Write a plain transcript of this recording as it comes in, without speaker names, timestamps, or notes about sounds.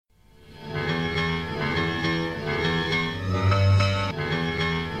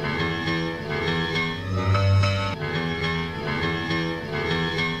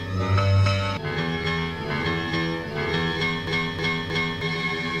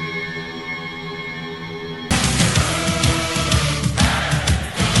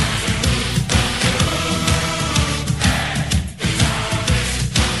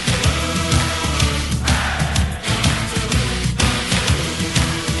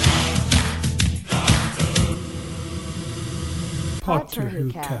Potter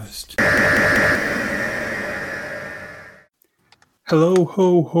Who Cast. Hello,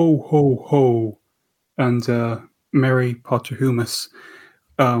 ho, ho, ho, ho, and Merry Potter Whomas.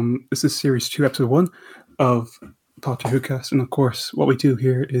 This is Series 2, Episode 1 of Potter Who Cast, and of course, what we do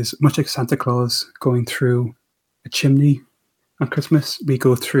here is, much like Santa Claus going through a chimney on Christmas, we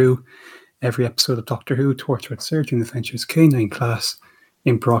go through every episode of Doctor Who, Torchwood Surgery and Adventures K9 class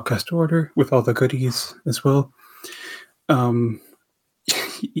in broadcast order, with all the goodies as well.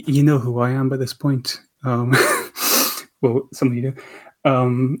 You know who I am by this point. Well, some of you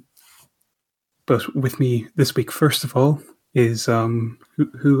do. But with me this week, first of all, is who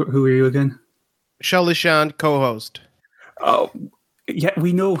are you again? Shelley Shand, co-host. Oh, yeah,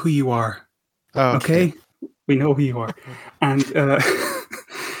 we know who you are. Oh, okay, we know who you are, and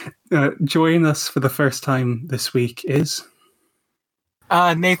joining us for the first time this week is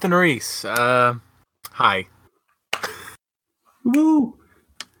Nathan Reese. Hi. Woo!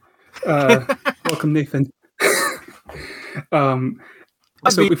 Welcome, Nathan.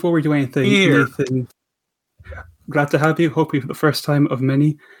 So before we do anything, Nathan, glad to have you. Hopefully for the first time of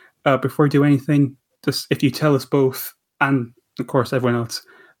many. Before we do anything, just if you tell us both, and of course everyone else,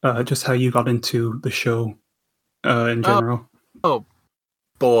 just how you got into the show in general. Oh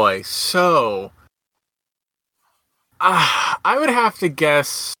boy, so I would have to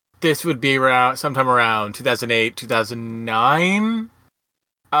guess this would be sometime around 2008, 2009.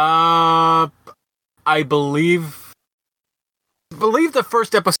 I believe the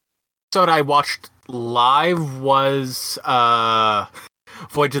first episode I watched live was Voyage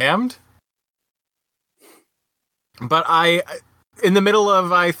of the Damned. But in the middle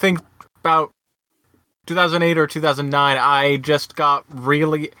of, I think, about 2008 or 2009, I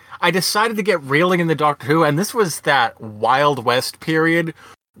decided to get really into Doctor Who, and this was that Wild West period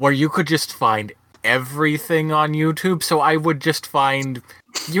where you could just find everything on YouTube. So I would just find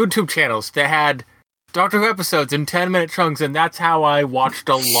YouTube channels that had Doctor Who episodes in 10-minute chunks, and that's how I watched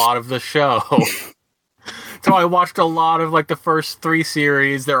a lot of the show. So I watched a lot of the first 3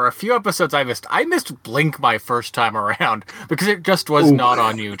 series. There are a few episodes I missed. I missed Blink my first time around because it just was not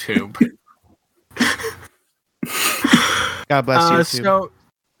on YouTube. God bless you.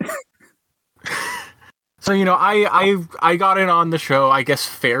 So I got in on the show, I guess,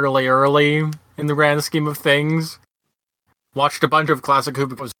 fairly early in the grand scheme of things. Watched a bunch of classic Who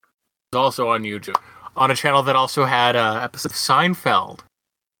was also on YouTube, on a channel that also had episodes of Seinfeld.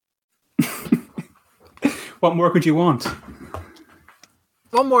 What more could you want?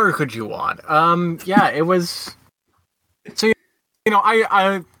 What more could you want? Yeah, it was. So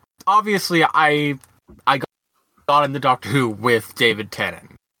I obviously I got into Doctor Who with David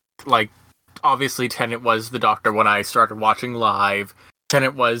Tennant. Obviously, Tennant was the Doctor when I started watching live.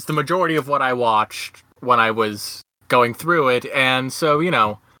 Tennant was the majority of what I watched when I was going through it, and so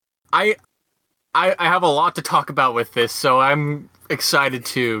I have a lot to talk about with this, so I'm excited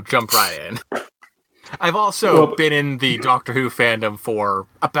to jump right in. I've also been in the Doctor Who fandom for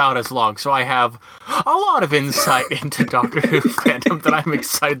about as long, so I have a lot of insight into Doctor Who fandom that I'm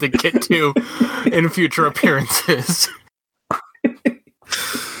excited to get to in future appearances.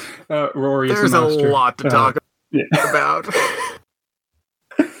 Rory is There's the a master. lot to talk about.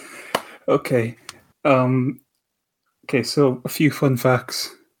 Okay. Okay, so a few fun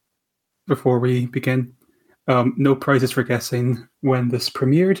facts before we begin. No prizes for guessing when this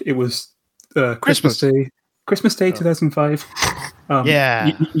premiered. It was Christmas Day 2005.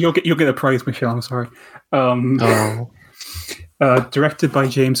 Yeah. You'll get a prize, Michelle. I'm sorry. Directed by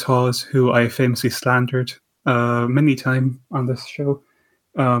James Hawes, who I famously slandered many times on this show.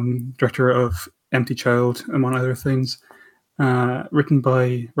 Director of Empty Child, among other things. Written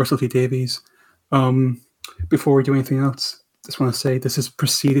by Russell T Davies. Before we do anything else, just want to say this is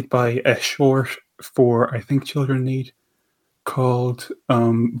preceded by a short for, I think, children need, called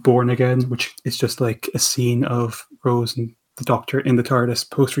Born Again, which is just a scene of Rose and the Doctor in the TARDIS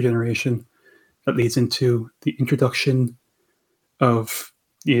post-regeneration that leads into the introduction of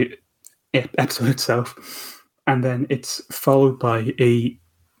the episode itself. And then it's followed by a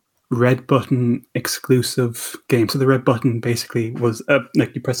Red Button exclusive game. So the Red Button basically was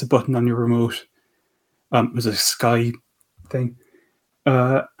you press a button on your remote. It was a Sky thing.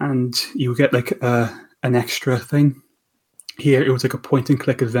 And you get an extra thing. Here it was a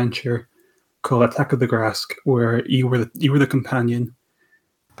point-and-click adventure called Attack of the Grask, where you were the companion,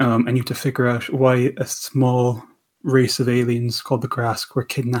 and you had to figure out why a small race of aliens called the Grask were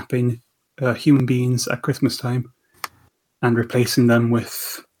kidnapping human beings at Christmas time and replacing them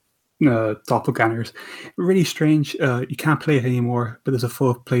with doppelgangers. Really strange. You can't play it anymore, but there's a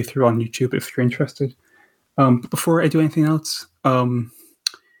full playthrough on YouTube if you're interested. But before I do anything else, one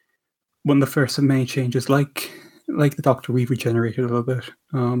of the first and main changes, like the Doctor, we've regenerated a little bit.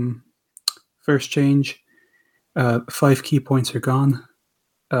 First change, 5 key points are gone.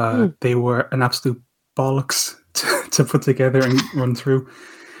 They were an absolute bollocks to put together and run through.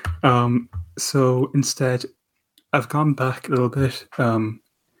 So instead, I've gone back a little bit.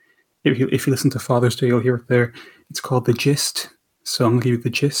 If you listen to Father's Day, you'll hear it there. It's called The Gist. So I'm going to give you the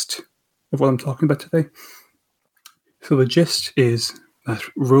gist of what I'm talking about today. So the gist is that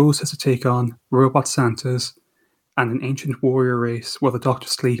Rose has to take on robot Santas and an ancient warrior race while the Doctor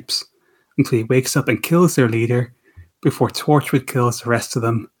sleeps until he wakes up and kills their leader before Torchwood kills the rest of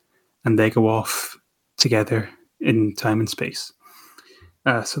them and they go off together in time and space.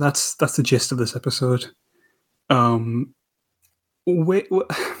 So that's the gist of this episode. Wait,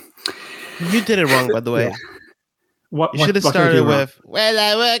 you did it wrong, by the way. Yeah. What should have started with, "Well,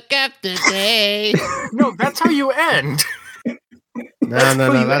 I woke up today." No, that's how you end.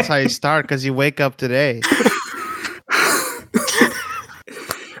 No, that's how you start, because you wake up today.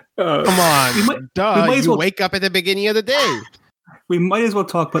 Come on, you wake up at the beginning of the day. We might as well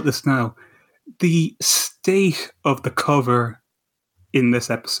talk about this now. The state of the cover in this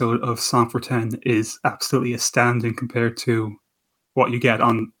episode of Song for 10 is absolutely astounding compared to what you get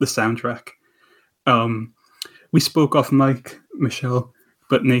on the soundtrack. We spoke off mic, Michelle,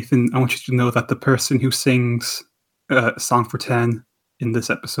 but Nathan, I want you to know that the person who sings Song for 10 in this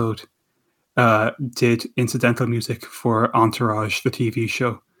episode did incidental music for Entourage, the TV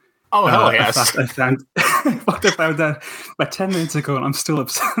show. Oh, hell yes. I found that about 10 minutes ago, and I'm still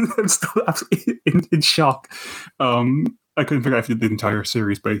absolutely in shock. I couldn't figure out if he did the entire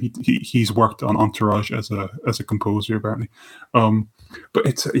series, but he's worked on Entourage as a composer, apparently. But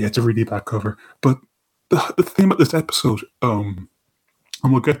it's a really bad cover. But the thing about this episode, and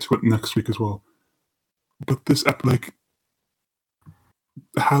we'll get to it next week as well. But this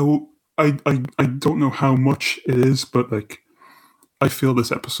how I don't know how much it is, but I feel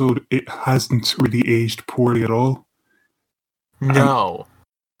this episode, it hasn't really aged poorly at all. No.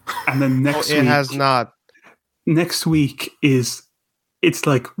 And then next week, it has not. Next week it's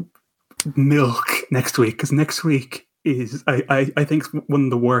like milk next week, because next week is I think one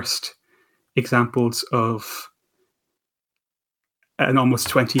of the worst examples of an almost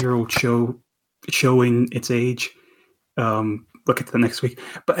 20-year-old show showing its age. Look at the next week,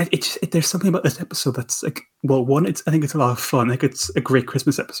 but there's something about this episode that's like, well, one, I think it's a lot of fun. Like, it's a great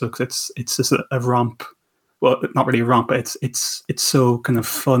Christmas episode because it's just a romp. Well, not really a romp, but it's so kind of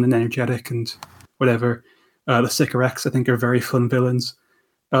fun and energetic and whatever. The Sycorax, I think, are very fun villains.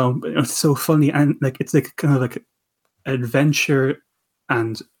 It's so funny, and like it's like kind of like adventure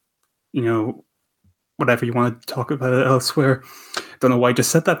and, whatever you want to talk about it elsewhere. Don't know why I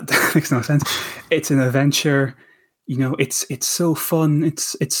just said that. That makes no sense. It's an adventure. It's so fun.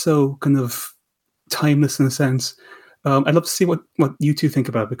 It's so kind of timeless in a sense. I'd love to see what you two think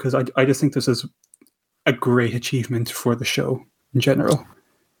about it, because I just think this is a great achievement for the show in general.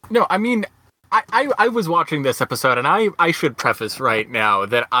 No, I mean, I was watching this episode, and I should preface right now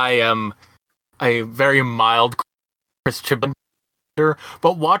that I am a very mild Chris Chibnall,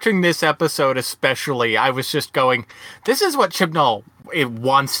 but watching this episode especially, I was just going, this is what Chibnall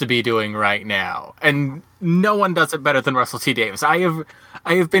wants to be doing right now, and no one does it better than Russell T Davies. I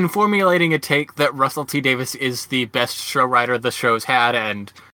have been formulating a take that Russell T Davies is the best show writer the show's had,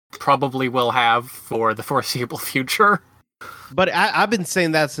 and probably will have for the foreseeable future. But I've been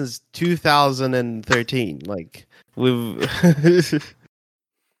saying that since 2013. Like, we've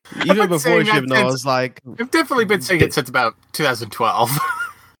even before Chibnall was like, I've definitely been saying it since about 2012,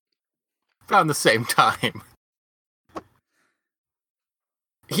 around the same time.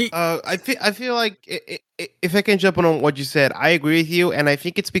 I feel like if I can jump on what you said, I agree with you, and I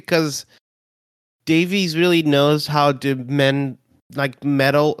think it's because Davies really knows how to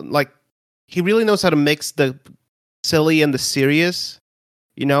meddle. Like, he really knows how to mix the silly and the serious,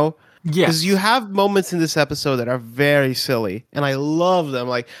 Yes. Because you have moments in this episode that are very silly, and I love them.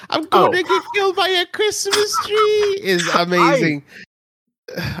 Like, I'm going to get killed by a Christmas tree is amazing.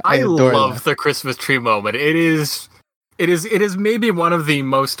 I love the Christmas tree moment. It is maybe one of the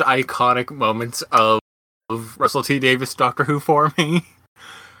most iconic moments of Russell T Davies Doctor Who for me.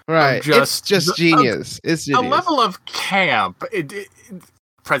 Right. It's just genius. It's genius. A level of camp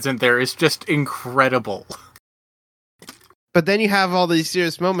present there is just incredible. But then you have all these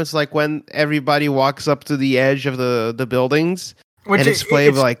serious moments, like when everybody walks up to the edge of the buildings, and it's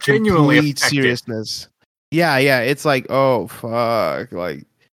played with like complete seriousness. Yeah. It's like, oh fuck,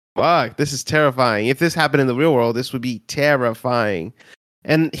 this is terrifying. If this happened in the real world, this would be terrifying.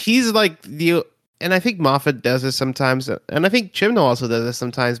 And he's like and I think Moffat does this sometimes, and I think Chibnall also does this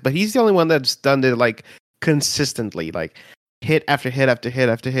sometimes, but he's the only one that's done it like consistently, like hit after hit after hit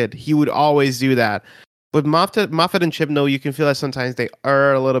after hit. He would always do that. With Moffat and Chibnall, you can feel that sometimes they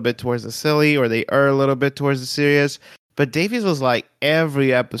err a little bit towards the silly or they err a little bit towards the serious. But Davies was like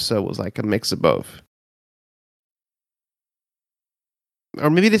every episode was like a mix of both. Or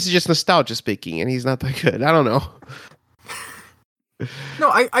maybe this is just nostalgia speaking, and he's not that good. I don't know. No,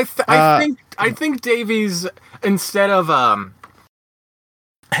 I think Davies, instead of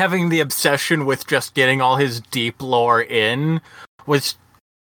having the obsession with just getting all his deep lore in, was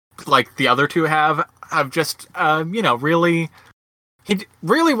like the other two have just really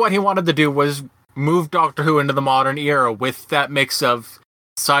what he wanted to do was move Doctor Who into the modern era with that mix of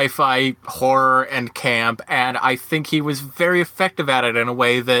sci-fi, horror, and camp, and I think he was very effective at it in a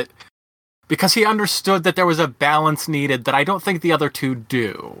way that, because he understood that there was a balance needed that I don't think the other two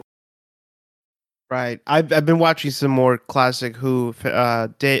do. Right. I've been watching some more classic Who.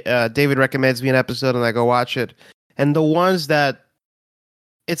 David recommends me an episode, and I go watch it. And the ones that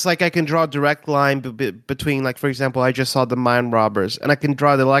it's like I can draw a direct line between, like, for example, I just saw The Mind Robbers, and I can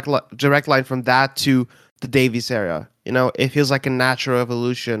draw the direct line from that to the Davies era. You know, it feels like a natural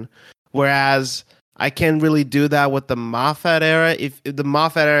evolution. Whereas I can't really do that with the Moffat era. If the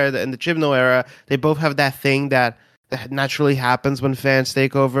Moffat era and the Chibnall era, they both have that thing that naturally happens when fans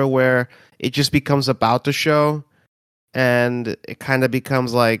take over, where it just becomes about the show, and it kind of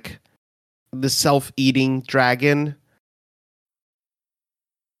becomes like the self-eating dragon.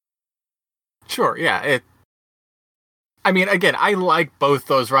 Sure, yeah. I mean, again, I like both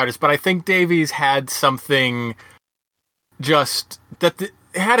those writers, but I think Davies had something just that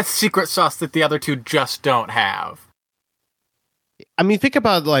had a secret sauce that the other two just don't have. I mean, think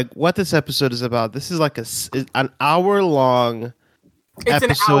about like what this episode is about. This is like an hour-long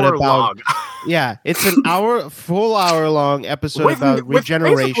episode about. Yeah, it's an full hour long episode about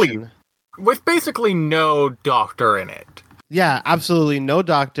regeneration. With basically no Doctor in it. Yeah, absolutely no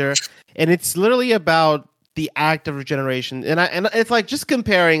Doctor, and it's literally about the act of regeneration. And it's like just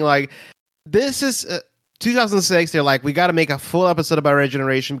comparing, like, this is 2006. They're like, we got to make a full episode about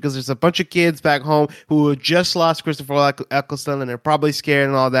regeneration because there's a bunch of kids back home who just lost Christopher Eccleston, and they're probably scared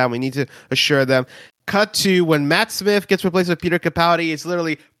and all that. We need to assure them. Cut to when Matt Smith gets replaced with Peter Capaldi. It's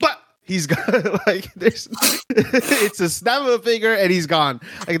literally, but he's gone. Like, it's a snap of a finger and he's gone.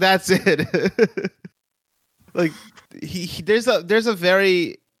 Like, that's it. Like, there's a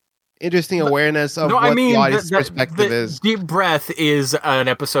very interesting awareness of what the audience perspective is. Deep Breath is an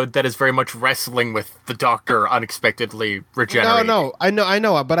episode that is very much wrestling with the Doctor unexpectedly regenerating. No, I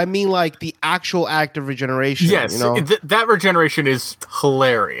know, but I mean, like, the actual act of regeneration. Yes, you know? That regeneration is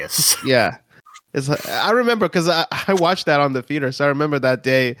hilarious. Yeah. I remember because I watched that on the theater, so I remember that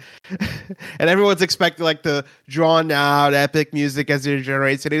day, and everyone's expecting like the drawn out epic music as it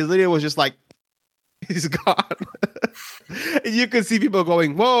regenerates, and it literally was just like, he's gone. And you could see people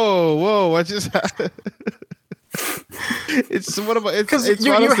going, "Whoa, what just happened?" It's honestly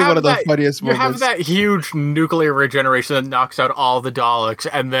one of the funniest moments. You have that huge nuclear regeneration that knocks out all the Daleks,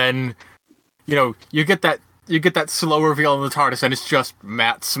 and then you get that slow reveal in the TARDIS, and it's just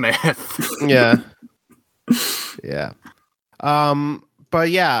Matt Smith. Yeah. But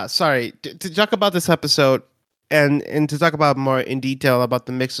yeah, sorry to talk about this episode. And to talk about more in detail about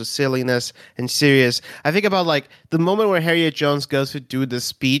the mix of silliness and serious, I think about like the moment where Harriet Jones goes to do the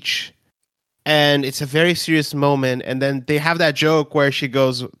speech, and it's a very serious moment, and then they have that joke where she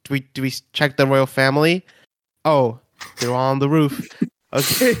goes, "Do we check the royal family? Oh, they're all on the roof."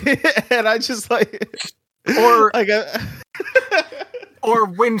 Okay, and I just like, or like or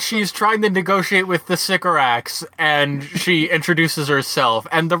when she's trying to negotiate with the Sycorax and she introduces herself,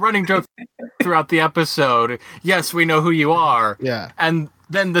 and the running joke throughout the episode, yes, we know who you are. Yeah. And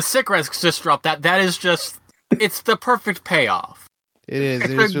then the Sycorax just drop that. That is just, it's the perfect payoff. It is.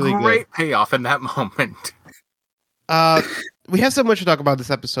 It's really great payoff in that moment. We have so much to talk about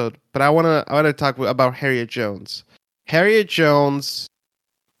this episode, but I want to talk about Harriet Jones. Harriet Jones,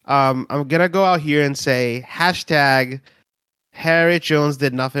 I'm going to go out here and say, hashtag Harriet Jones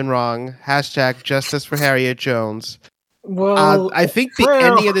did nothing wrong. Hashtag justice for Harriet Jones. Well, I think the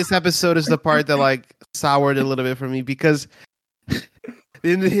ending of this episode is the part that like soured a little bit for me, because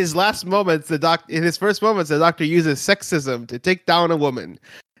in his last moments, in his first moments, the Doctor uses sexism to take down a woman.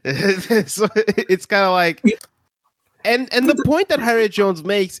 So it's kind of like, and the point that Harriet Jones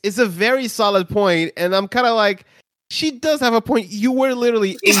makes is a very solid point, and I'm kind of like, she does have a point. You were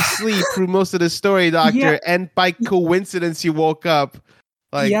literally asleep through most of the story, Doctor, and by coincidence you woke up.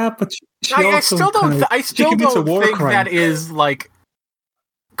 Like, yeah, but I still don't think that is like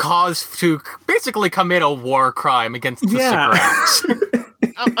cause to basically commit a war crime against the Sycorax.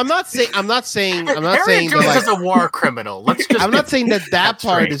 I'm not saying Harriet Jones is a war criminal. I'm not saying that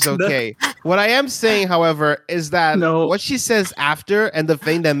part is okay. What I am saying, however, is that what she says after and the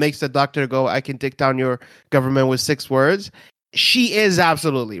thing that makes the doctor go, "I can take down your government with 6 words." She is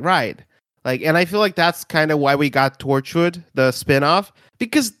absolutely right. Like, and I feel like that's kind of why we got Torchwood, the spinoff,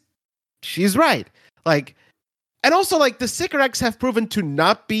 because she's right. Like, and also like the Sycorax have proven to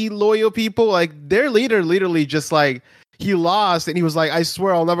not be loyal people. Like, their leader literally just like, he lost and he was like, "I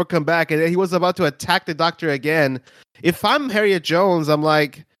swear I'll never come back." And then he was about to attack the doctor again. If I'm Harriet Jones, I'm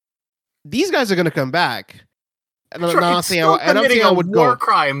like, these guys are going to come back. And I'm not saying I would war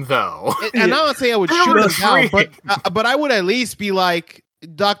crime, though. And I'm not saying I would shoot him down, but I would at least be like,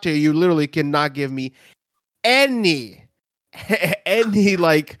 "Doctor, you literally cannot give me any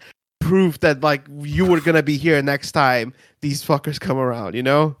like proof that like you were going to be here next time these fuckers come around, you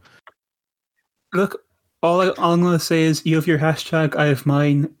know?" Look, all I'm going to say is you have your hashtag, I have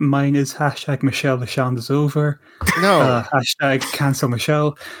mine. Mine is hashtag Michelle LeShand is over. No. Hashtag cancel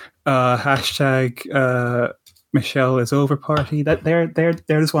Michelle. Hashtag Michelle is over party.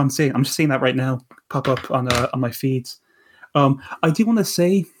 There's what I'm saying. I'm just seeing that right now pop up on my feeds. I do want to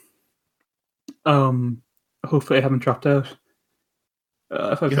say, hopefully I haven't dropped out.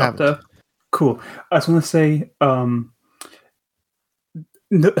 If I've dropped out, cool. I just want to say,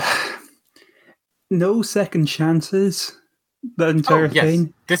 no second chances. The entire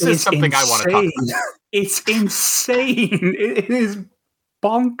thing. This is something insane. I want to talk about. It's insane. It is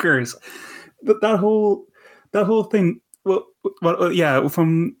bonkers. That whole thing. Well, yeah.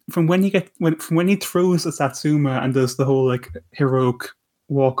 From when he throws the Satsuma and does the whole like heroic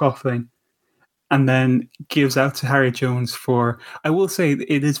walk off thing, and then gives out to Harriet Jones for. I will say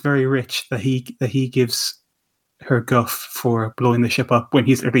it is very rich that he gives her guff for blowing the ship up when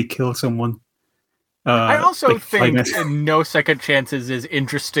he's already killed someone. I also think No Second Chances is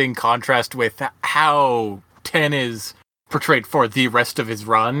interesting contrast with how Ten is portrayed for the rest of his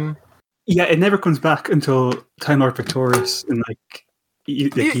run. Yeah, it never comes back until Time Lord Victorious in like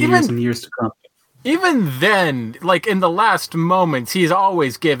years and years to come. Even then, like in the last moments, he's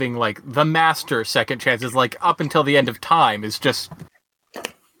always giving like the master second chances. Like up until the end of time, is just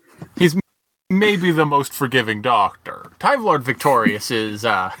he's maybe the most forgiving Doctor. Time Lord Victorious is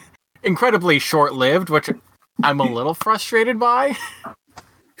incredibly short-lived, which I'm a little frustrated by.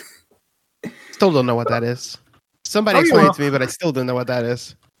 Still don't know what that is. Somebody explain it to me, but I still don't know what that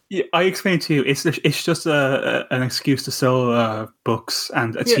is. Yeah, I explained to you. It's just an excuse to sell books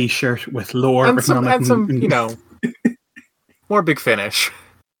and a T-shirt with lore and some you know, more Big Finish.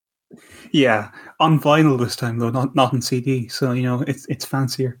 Yeah, on vinyl this time though, not on CD. So you know, it's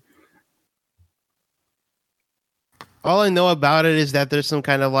fancier. All I know about it is that there's some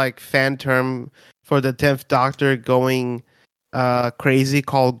kind of like fan term for the 10th Doctor going crazy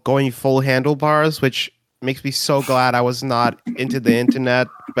called going full handlebars, which makes me so glad I was not into the internet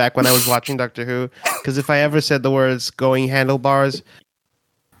back when I was watching Doctor Who. Because if I ever said the words going handlebars,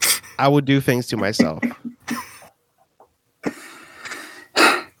 I would do things to myself.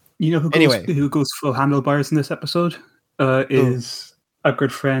 You know who goes full handlebars in this episode? Is a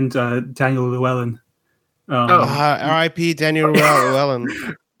good friend, Daniel Llewellyn. R.I.P. Daniel Llewellyn.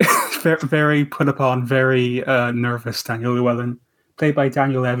 Very put upon, very nervous Daniel Llewellyn, played by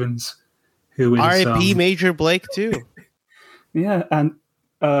Daniel Evans, who is R.I.P. Major Blake too. Yeah, and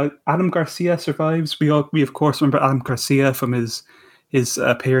Adam Garcia survives. We of course remember Adam Garcia from his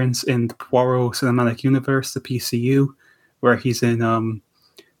appearance in the Poirot Cinematic Universe, the PCU, where he's in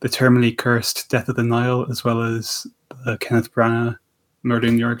the terminally cursed Death of the Nile, as well as the Kenneth Branagh Murder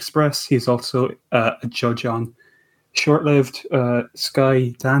in the Orient Express. He's also a judge on short-lived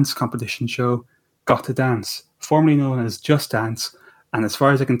Sky dance competition show Got to Dance, formerly known as Just Dance. And as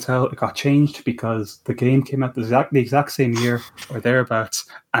far as I can tell, it got changed because the game came out the exact same year or thereabouts,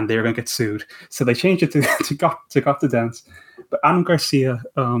 and they were going to get sued. So they changed it to Got to Dance. But Adam Garcia,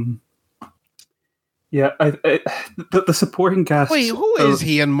 the supporting cast. Wait, who is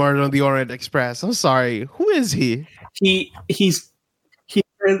he in Murder on the Orient Express? I'm sorry, who is he? He's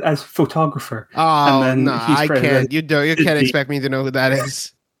as photographer. Oh, and no, I can't. You can't expect me to know who that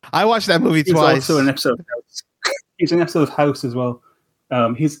is. I watched that movie twice. He's also an episode of House. He's an episode of House as well.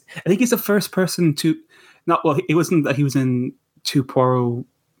 I think he's the first person to it wasn't that he was in 2 Poirot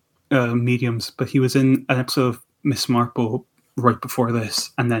mediums, but he was in an episode of Miss Marple right before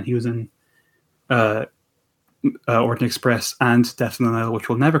this, and then he was in Orient Express and Death in the Nile, which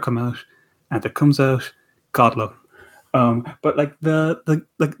will never come out, and if it comes out, God love. But like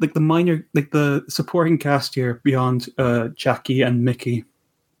the minor, like the supporting cast here beyond Jackie and Mickey,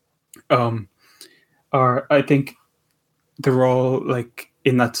 are, I think, they're all like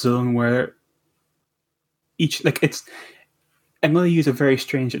in that zone where each, like, it's, I'm going to use a very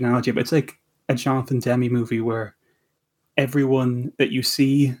strange analogy, but it's like a Jonathan Demme movie where everyone that you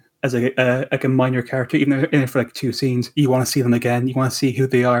see as like a minor character, even if in it for like 2 scenes, you want to see them again. You want to see who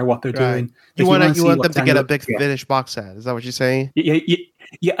they are, what they're doing. You Like, want them to Daniel, get a big Finish box set. Is that what you're saying?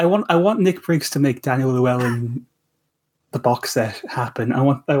 Yeah. I want Nick Briggs to make Daniel Llewellyn the box set happen. I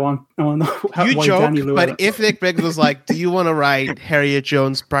want to know how, You why joke, Daniel Llewellyn. but if Nick Briggs was like, "Do you want to write Harriet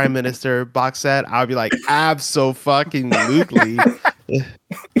Jones Prime Minister box set?" I would be like, "Abso-fucking-lutely."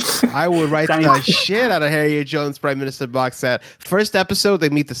 I would write the shit out of Harriet Jones Prime Minister box set. First episode, they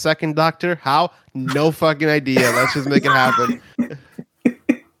meet the second Doctor. How? No fucking idea. Let's just make it happen.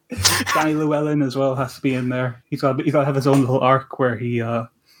 Danny Llewellyn as well has to be in there. He's got to have his own little arc where he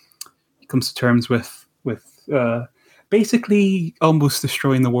comes to terms with basically almost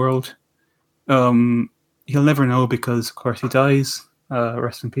destroying the world. He'll never know because, of course, he dies.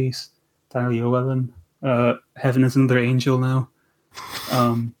 Rest in peace, Danny Llewellyn. Heaven is another angel now.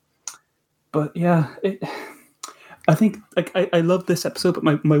 But yeah, I think like I love this episode,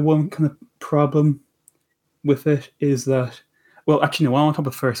 but my one kind of problem with it is that, well, actually no, what I want to talk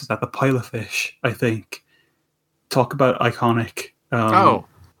about first is that the pilotfish, I think, talk about iconic. Love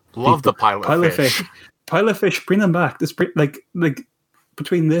the pilotfish. Pilotfish, bring them back. This like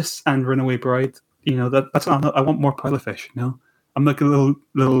between this and Runaway Bride, you know, that's I want more pilotfish. You know, I'm like a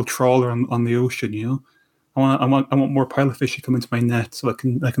little trawler on the ocean. You know, I want more pilotfish to come into my net so I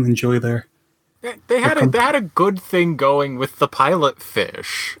can enjoy their. They had a good thing going with the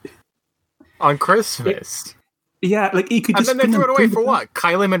pilotfish on Christmas. Yeah, like you could just. And then they threw it away for what?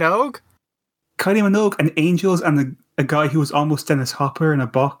 Kylie Minogue. Kylie Minogue and Angels and a guy who was almost Dennis Hopper in a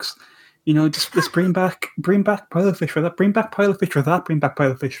box. You know, just bring back pilotfish for that. Bring back pilotfish for that. Bring back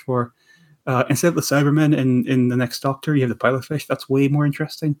pilotfish for instead of the Cybermen in the next Doctor, you have the pilotfish. That's way more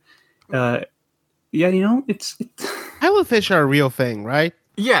interesting. Yeah, you know, it's Pilotfish are a real thing, right?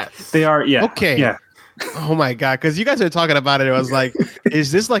 Yes, they are. Yeah. Okay. Yeah. Oh my god! Because you guys are talking about it, I was like,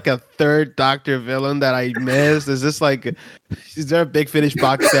 "Is this like a third Doctor villain that I missed? Is there a Big Finish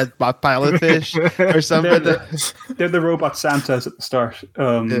box set about Pilotfish or something?" They're the robot Santas at the start,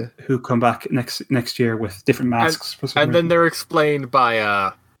 who come back next year with different masks. And then they're explained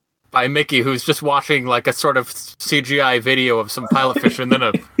by Mickey, who's just watching like a sort of CGI video of some pilotfish, and then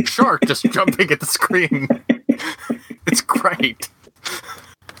a shark just jumping at the screen. It's great.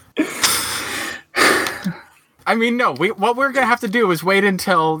 I mean, no. What we're gonna have to do is wait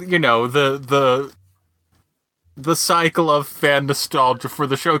until, you know, the cycle of fan nostalgia for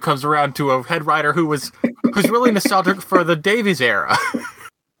the show comes around to a head writer who's really nostalgic for the Davies era.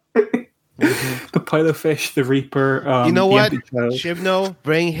 The pilotfish, the Reaper. You know what? Chibnall,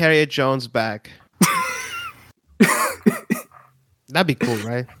 bring Harriet Jones back. That'd be cool,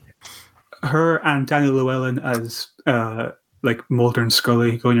 right? Her and Daniel Llewellyn as like Mulder and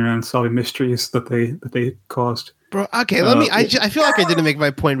Scully going around solving mysteries that they caused. Bro, okay, let me. I feel like I didn't make my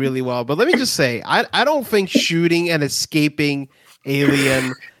point really well, but let me just say, I don't think shooting and escaping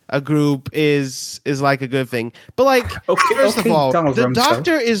alien a group is like a good thing. But like, first of all, the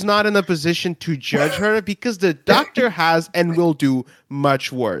Doctor is not in a position to judge her because the Doctor has and will do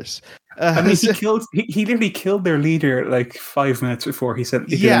much worse. I mean, he literally killed their leader like 5 minutes before he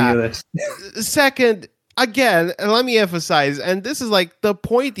said any of this. Second, again, let me emphasize, and this is like the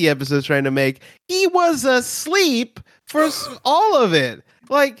point the episode's trying to make. He was asleep for all of it.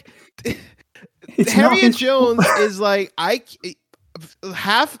 Like, Harriet Jones is like,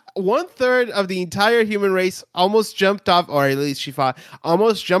 1/3 of the entire human race almost jumped off, or at least she thought,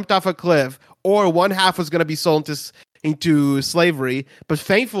 almost jumped off a cliff, or 1/2 was going to be sold into slavery, but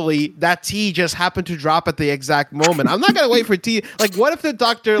thankfully that tea just happened to drop at the exact moment. I'm not gonna wait for tea. Like, what if the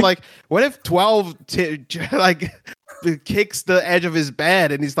Doctor, like, what if 12 like kicks the edge of his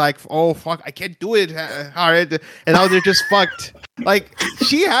bed and he's like, "Oh fuck, I can't do it, Harriet," and now they're just fucked. Like,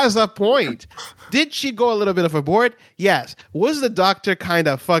 she has a point. Did she go a little bit overboard? Yes. Was the Doctor kind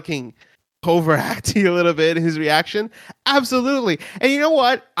of fucking overacting a little bit in his reaction? Absolutely. And you know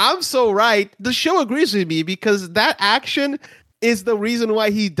what? I'm so right. The show agrees with me because that action is the reason why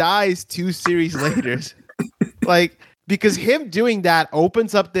he dies 2 series later. Like, because him doing that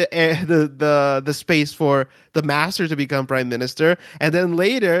opens up the space for the Master to become Prime Minister, and then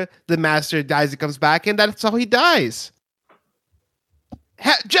later the Master dies and comes back, and that's how he dies.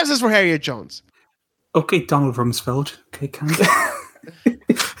 Justice for Harriet Jones. Okay, Donald Rumsfeld. Okay, kind of.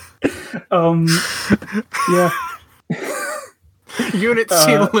 Yeah. Unit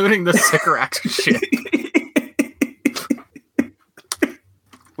C looting the Sycorax ship.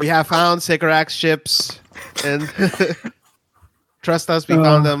 We have found Sycorax ships, and trust us, we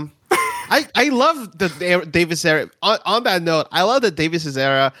found them. I love the Davis era. On that note, I love the Davis's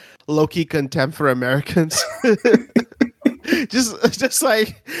era low-key contempt for Americans. just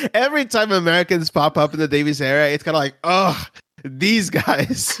like every time Americans pop up in the Davis era, it's kind of like, oh, these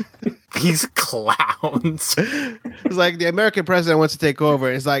guys, these clowns. It's like the American president wants to take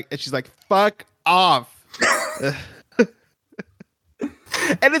over. It's like, and she's like, fuck off.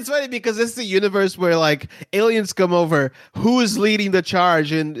 And it's funny because it's the universe where like aliens come over. Who is leading the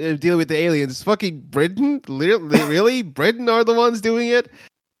charge in dealing with the aliens? Fucking Britain? Really? Britain are the ones doing it?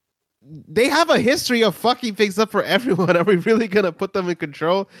 They have a history of fucking things up for everyone. Are we really gonna put them in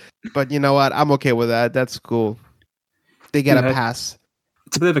control? But you know what? I'm okay with that. That's cool. They get a pass.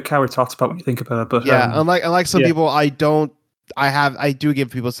 It's a bit of a coward's hotspot when you think about it. But yeah, unlike some people, I do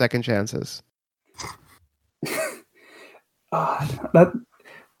give people second chances.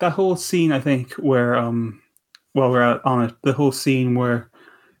 That whole scene, I think, where while we're on it, the whole scene where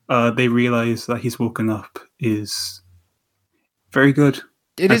they realize that he's woken up is very good.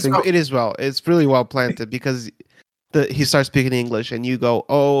 It is well. It's really well planted because he starts speaking English and you go,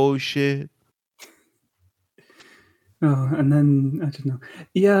 oh shit. Oh, and then I don't know.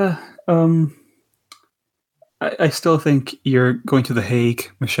 Yeah, I still think you're going to The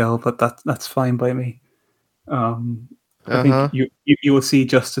Hague, Michelle, but that's fine by me. I think you will see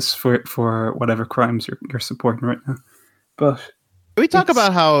justice for whatever crimes you're supporting right now. But can we talk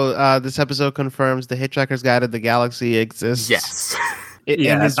about how this episode confirms the Hitchhiker's Guide to the Galaxy exists? Yes.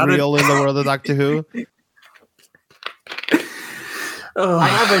 And is real in the world of Doctor Who. I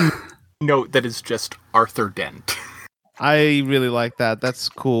have a note that is just Arthur Dent. I really like that. That's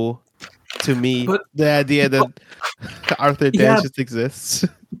cool to me. But the idea that Arthur Dent just exists.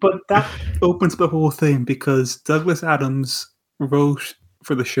 But that opens the whole thing because Douglas Adams wrote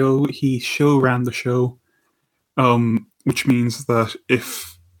for the show. He ran the show, which means that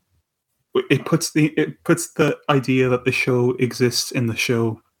if it puts the idea that the show exists in the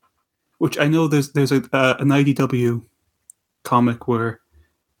show, which I know there's an IDW comic where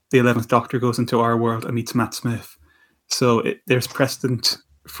the 11th Doctor goes into our world and meets Matt Smith. So there's precedent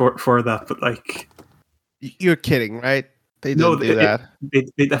for that, but like, you're kidding, right? They didn't do that.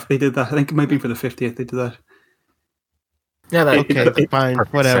 They definitely did that. I think it might be for the 50th they did that. Yeah, fine,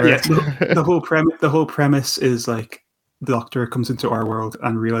 whatever. Yeah, the whole premise is like the Doctor comes into our world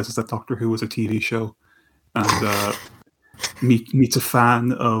and realizes that Doctor Who was a TV show, and meets a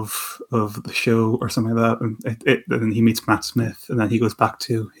fan of the show or something like that, and then he meets Matt Smith, and then he goes back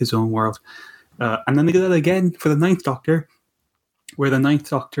to his own world, and then they do that again for the 9th Doctor, where the 9th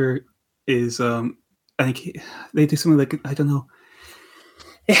Doctor is I think they do something like, I don't know.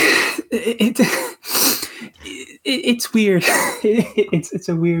 It's weird. It's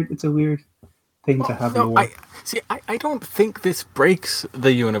a weird thing to have in the world. I don't think this breaks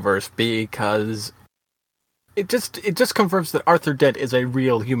the universe because it just confirms that Arthur Dent is a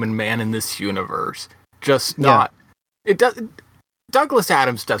real human man in this universe. Just not. It does. Douglas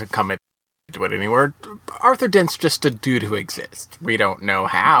Adams doesn't come into it anywhere. Arthur Dent's just a dude who exists. We don't know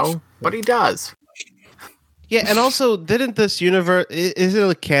how, but he does. Yeah, and also, didn't this universe... Is it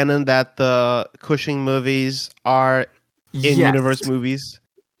a canon that the Cushing movies are in-universe movies?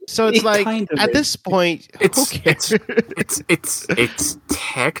 So it's like, at this point, who cares? It's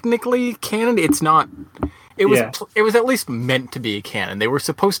technically canon. It's not... It was at least meant to be a canon. They were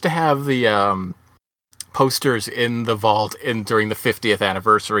supposed to have the posters in the vault during the 50th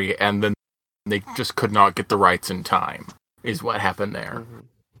anniversary, and then they just could not get the rights in time, is what happened there. Mm-hmm.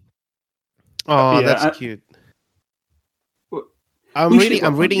 Oh, that's cute. I'm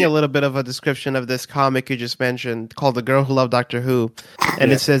reading a little bit of a description of this comic you just mentioned called The Girl Who Loved Doctor Who.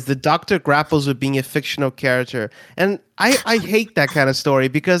 And it says, the Doctor grapples with being a fictional character. And I hate that kind of story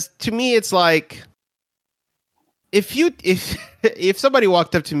because to me it's like, if somebody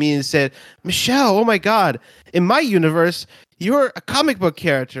walked up to me and said, Michelle, oh my God, in my universe, you're a comic book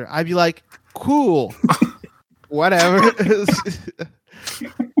character, I'd be like, cool. Whatever.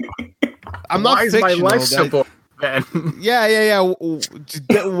 I'm not fictional. Why is my life so then. Yeah.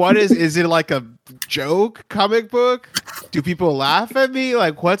 What is it like a joke comic book? Do people laugh at me?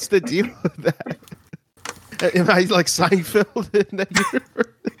 Like, what's the deal with that? Am I like Seinfeld in that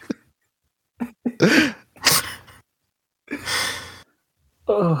universe?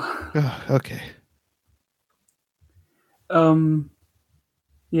 Oh, okay.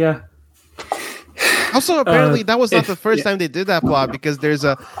 Yeah. Also, apparently, that was not if- the first yeah. time they did that plot, because there's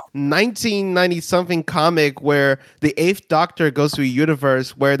a 1990-something comic where the Eighth Doctor goes to a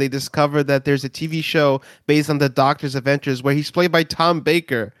universe where they discover that there's a TV show based on the Doctor's adventures where he's played by Tom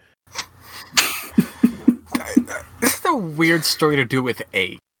Baker. This is a weird story to do with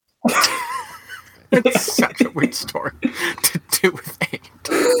 8. It's such a weird story to do with 8.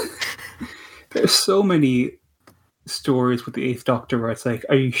 There's so many stories with the Eighth Doctor where it's like,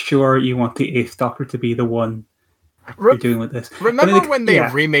 are you sure you want the Eighth Doctor to be the one you're doing with this? Remember But, like, when they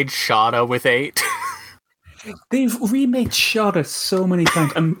yeah, remade Shada with 8? they've remade Shada so many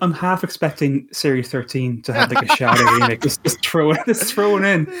times. I'm half expecting Series 13 to have like a Shada remake. Just throw it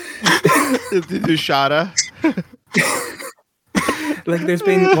in. Do Shada. Like there's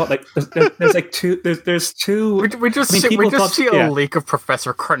been what, like there's like two. There's two. We just I mean, people thought- see a yeah. leak of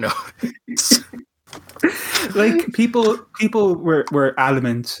Professor Carnot. Like people were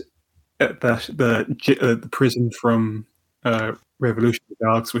adamant that the prison from Revolution of the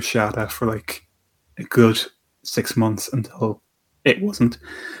Dogs was Shada for like a good 6 months until it wasn't.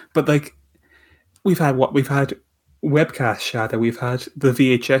 But like we've had webcast Shada, we've had the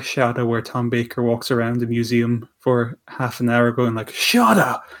VHS Shada where Tom Baker walks around the museum for half an hour going like,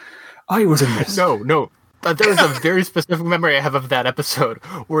 Shada, I was in this. No. There's a very specific memory I have of that episode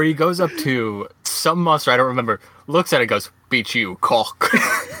where he goes up to some monster, I don't remember, looks at it and goes, beat you, cock.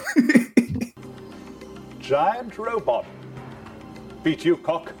 Giant robot. Beat you,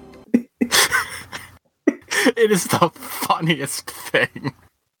 cock. It is the funniest thing.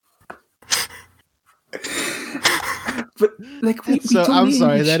 But like we So don't I'm need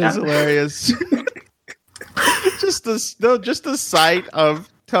sorry, that is Shada. hilarious. just the sight of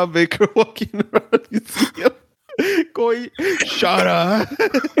Tom Baker walking around the museum, going, Shada.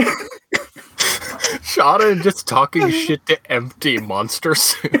 Shada and just talking shit to empty monster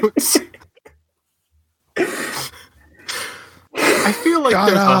suits. I feel like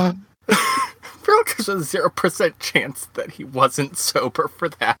Shada. there's a 0% chance that he wasn't sober for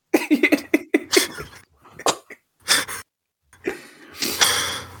that.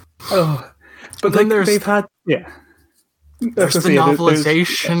 Oh, but then like there's- they've had There's the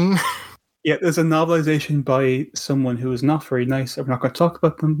novelization. There's a novelization by someone who is not very nice. I'm not going to talk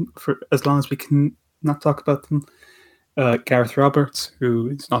about them for as long as we can not talk about them. Gareth Roberts, who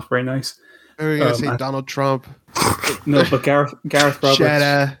is not very nice. We're gonna say Donald Trump. No, but Gareth Roberts.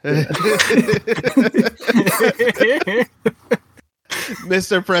 Shada.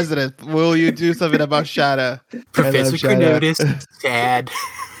 Mr. President, will you do something about Shada? Professor Carnotus, sad.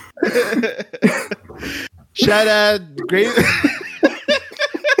 Shada, great.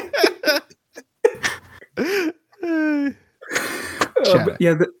 But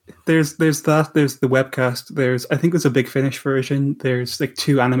yeah, there's that. There's the webcast. I think there's a Big Finish version. There's like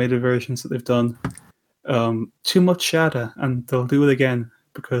 2 animated versions that they've done. Too much Shada, and they'll do it again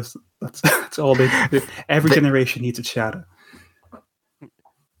because that's all they. Every generation needs a Shada.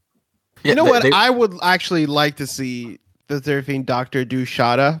 You know what? I would actually like to see the 13th Doctor do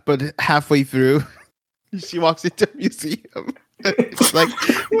Shada, but halfway through, she walks into a museum. It's like,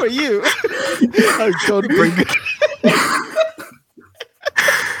 who are you? I don't bring it.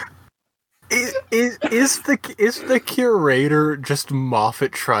 Is the curator just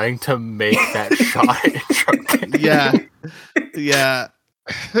Moffat trying to make that shot intro? Yeah.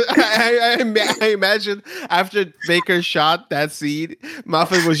 I imagine after Baker shot that scene,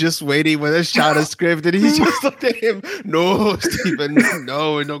 Moffat was just waiting when they shot a script, and he just looked at him. No, Stephen,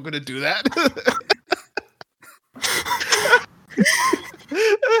 no, we're not going to do that.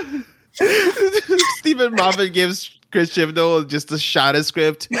 Stephen Moffat gives Chris Chibnall just a shot of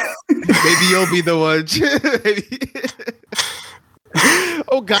script. Maybe you'll be the one.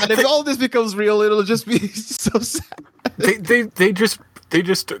 Oh God! If all this becomes real, it'll just be so sad. They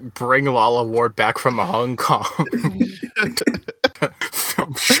just bring Lala Ward back from Hong Kong.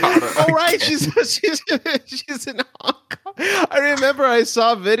 Film Shada Oh right, again. she's in Hong Kong. I remember I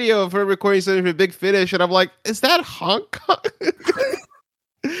saw a video of her recording something for Big Finish, and I'm like, is that Hong Kong?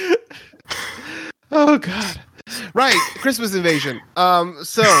 Oh God! Right, Christmas Invasion.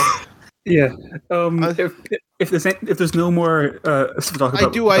 So Yeah. If there's no more stuff to talk about,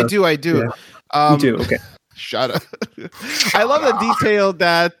 I do. Yeah. You do. Okay. Shut up. I love the detail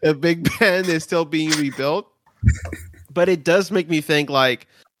that the Big Ben is still being rebuilt, but it does make me think like,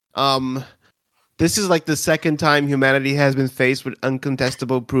 this is like the second time humanity has been faced with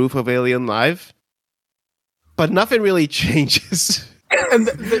uncontestable proof of alien life, but nothing really changes. And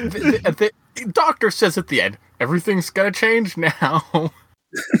the doctor says at the end, everything's gonna change now.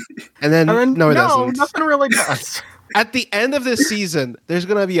 And then no, it doesn't. Nothing really does. At the end of this season, there's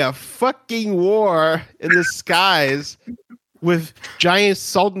gonna be a fucking war in the skies with giant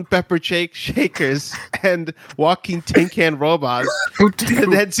salt and pepper shakers and walking tin can robots. And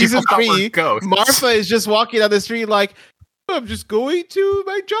then season 3, Martha is just walking down the street like, I'm just going to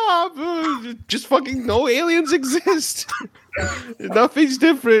my job. Just fucking no aliens exist. Nothing's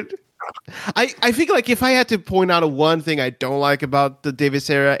different. I think like if I had to point out one thing I don't like about the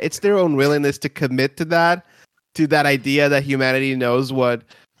Davis era, it's their own willingness to commit to that idea that humanity knows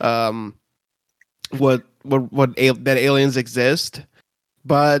that aliens exist,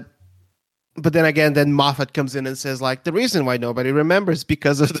 but then again, then Moffat comes in and says like the reason why nobody remembers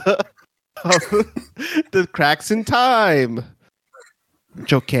because of the cracks in time.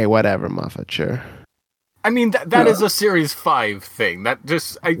 It's okay, whatever, Moffat, sure. I mean, that is a Series 5 thing. That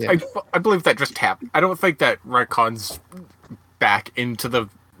just, I believe that just happened. I don't think that retcons back into the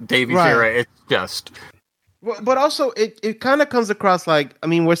Davies era. It's just... But also, it kind of comes across like, I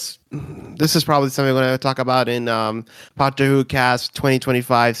mean, this is probably something we're going to talk about in Doctor Who Cast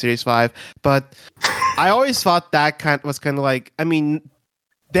 2025, Series 5. But I always thought that was kind of like, I mean,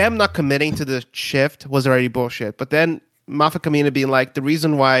 them not committing to the shift was already bullshit. But then Moffat coming in and being like, the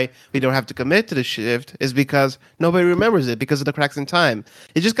reason why we don't have to commit to the shift is because nobody remembers it because of the cracks in time.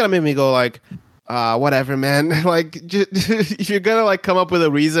 It just kind of made me go like, whatever, man. Like, if you're gonna like come up with a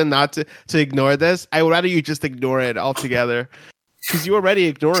reason not to ignore this, I would rather you just ignore it altogether because you're already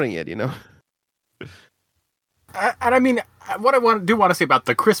ignoring it, you know. And I mean, what I want to say about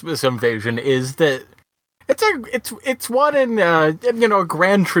the Christmas invasion is that it's one in a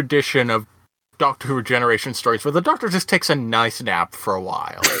grand tradition of Doctor Who Generation stories where the Doctor just takes a nice nap for a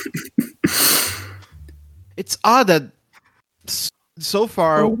while. It's odd that so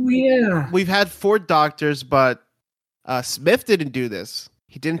far we've had 4 Doctors, but Smith didn't do this.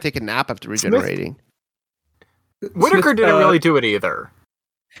 He didn't take a nap after regenerating. Whittaker didn't really do it either.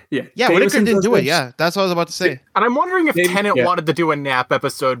 Yeah, Whittaker didn't do it. Yeah, that's what I was about to say. And I'm wondering if Tennant wanted to do a nap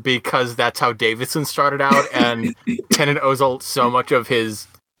episode because that's how Davison started out, and Tennant owes so much of his,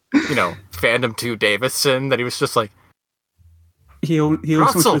 fandom to Davison that he was just like, he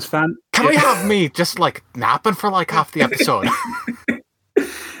also his fan. Can we have me just like napping for like half the episode?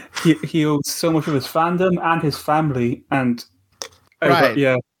 he owes so much of his fandom and his family, and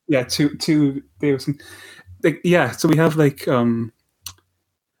to Davison. So we have like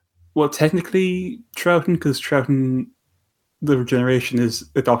technically Troughton, because Troughton, the regeneration is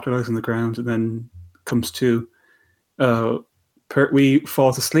the Doctor lies on the ground and then comes to. Pertwee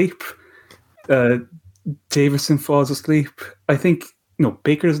falls asleep. Davison falls asleep. I think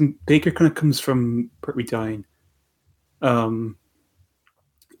Baker kind of comes from Pertwee dying.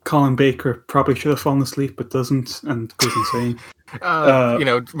 Colin Baker probably should have fallen asleep but doesn't and goes insane.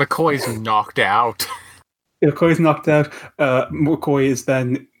 McCoy's knocked out. McCoy's knocked out. McCoy is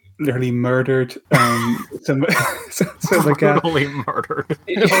then literally murdered. Brutally murdered.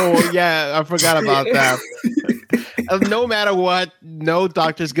 Oh yeah, I forgot about that. No matter what, no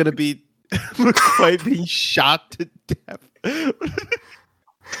Doctor's gonna be McCoy being shot to death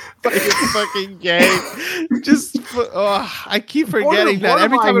by his fucking gang. I keep forgetting that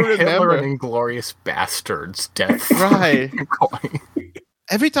every time I remember. Inglourious Bastards death. Right.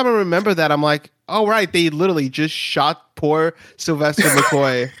 Every time I remember that, I'm like, oh right, they literally just shot poor Sylvester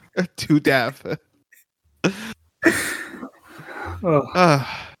McCoy to death.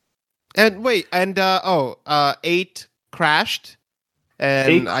 And wait, 8 crashed,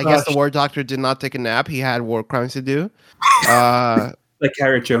 and I guess the War Doctor did not take a nap. He had war crimes to do. Like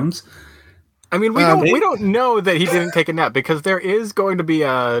Harriet Jones. I mean, we don't know that he didn't take a nap because there is going to be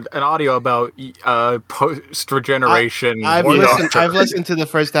an audio about post regeneration. I've listened to the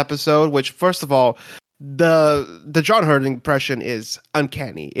first episode, which first of all, the John Hurt impression is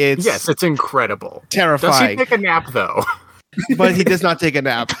uncanny. It's incredible. Terrifying. Does he take a nap though? But he does not take a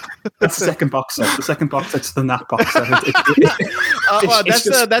nap. That's the second box set. The second box set's the nap box set. That's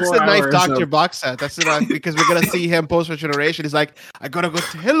the Ninth Doctor box set. That's the ninth, because we're gonna see him post regeneration. He's like, gotta go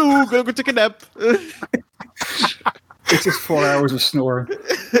take a nap. It's just 4 hours of snoring.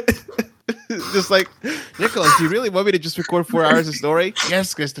 Just like, Nicholas, do you really want me to just record 4 hours of snoring?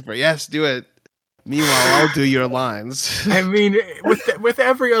 Yes, Christopher. Yes, do it. Meanwhile, I'll do your lines. I mean, with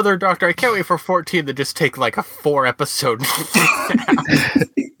every other Doctor, I can't wait for 14 to just take like a 4-episode.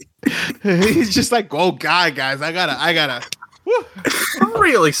 He's just like, oh God, guys, I gotta. I'm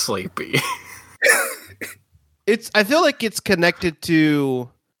really sleepy. I feel like it's connected to,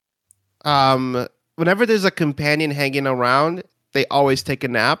 whenever there's a companion hanging around, they always take a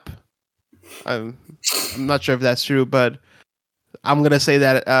nap. I'm not sure if that's true, but I'm gonna say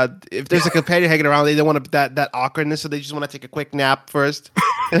that if there's a companion hanging around, they don't want that awkwardness, so they just want to take a quick nap first.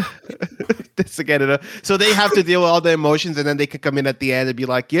 That's again, so they have to deal with all the emotions, and then they could come in at the end and be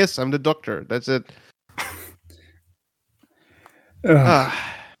like, "Yes, I'm the doctor." That's it.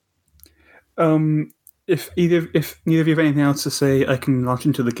 If neither of you have anything else to say, I can launch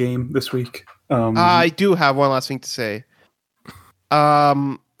into the game this week. I do have one last thing to say.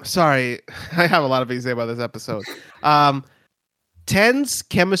 Sorry, I have a lot of things to say about this episode. 10's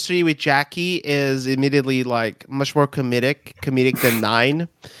chemistry with Jackie is admittedly like much more comedic than 9,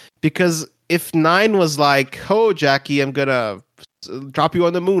 because if 9 was like, "Oh, Jackie, I'm gonna drop you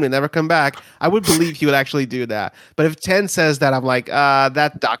on the moon and never come back," I would believe he would actually do that. But if 10 says that, I'm like,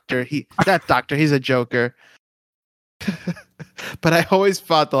 that doctor, he's a joker. But I always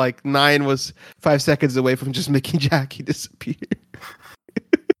thought that like 9 was 5 seconds away from just making Jackie disappear.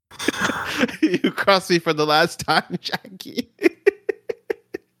 You crossed me for the last time, Jackie.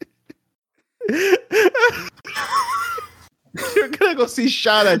 You're gonna go see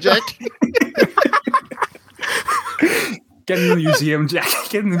Shada, Jackie. Get in the museum, Jack.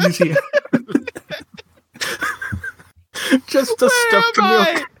 Get in the museum. Just a stuffed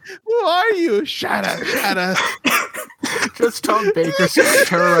Camille. Who are you? Shada. Just Tom Baker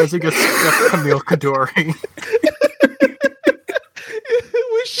terrorizing a stuffed Camille Kadori.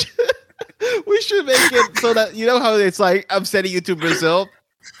 We should make it so that, you know how it's like, I'm sending you to Brazil?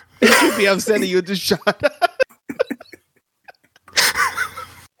 It should be, I'm sending you to Shada.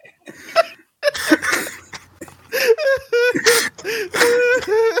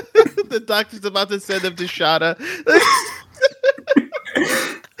 The doctor's about to send him to Shada.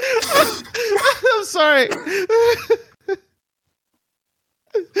 I'm sorry.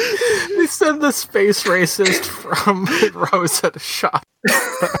 They send the space racist from Rosa to Shada.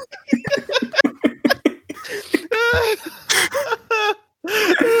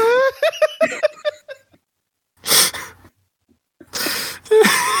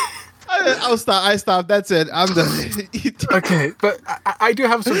 I'll stop. I stop. That's it. I'm done. Okay, but I do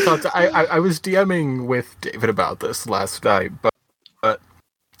have some thoughts. I was DMing with David about this last night, but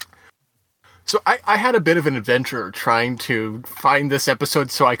so I had a bit of an adventure trying to find this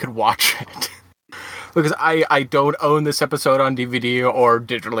episode so I could watch it. Because I don't own this episode on DVD or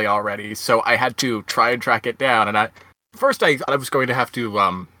digitally already, so I had to try and track it down. And first I thought I was going to have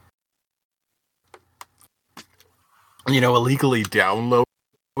to illegally download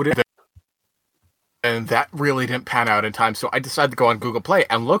it. And that really didn't pan out in time, so I decided to go on Google Play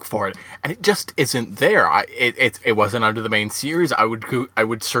and look for it, and it just isn't there. It wasn't under the main series. I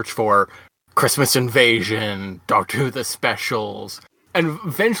would search for Christmas Invasion, Doctor Who the Specials, and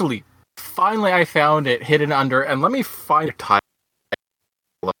finally I found it hidden under, and let me find a title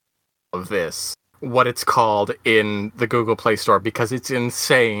of this, what it's called in the Google Play Store, because it's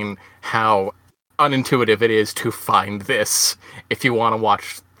insane how unintuitive it is to find this if you want to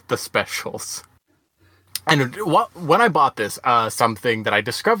watch the specials. And when I bought this, something that I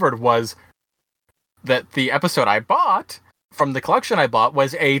discovered was that the episode I bought, from the collection I bought,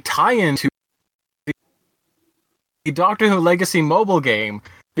 was a tie-in to the Doctor Who Legacy mobile game,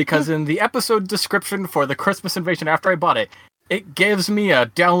 because in the episode description for the Christmas Invasion after I bought it, it gives me a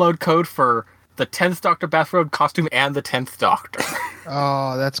download code for the 10th Doctor bathrobe costume and the 10th Doctor.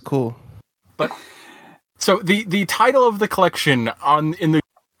 Oh, that's cool. But so the title of the collection in the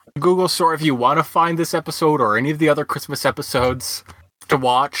Google Store, if you want to find this episode or any of the other Christmas episodes to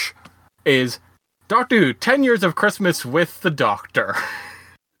watch, is Doctor Who 10 Years of Christmas with the Doctor.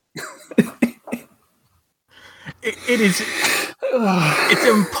 It's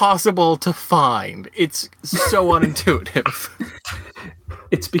impossible to find. It's so unintuitive.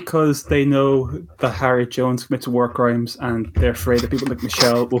 It's because they know that Harriet Jones commits war crimes, and they're afraid that people like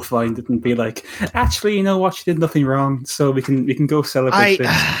Michelle will find it and be like, "Actually, you know what? She did nothing wrong, so we can go celebrate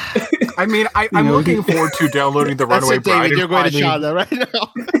this." I mean, I'm looking forward to downloading the Runaway Bride. David, you're going to Shada right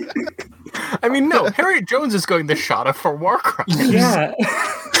now. I mean, no, Harriet Jones is going to Shada for war crimes. Yeah,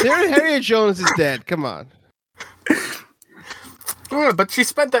 Harriet Jones is dead. Come on. Yeah, but she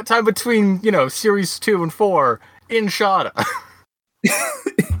spent that time between, series 2 and 4 in Shada.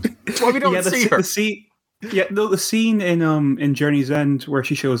 That's why we don't see her. The scene in Journey's End where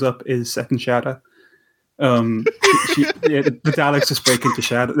she shows up is set in Shada. The Daleks just break into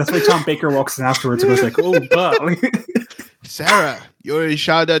Shada. That's why Tom Baker walks in afterwards and goes like, "Oh, wow." Sarah, you're in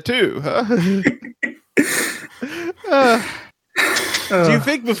Shada too, huh? Do you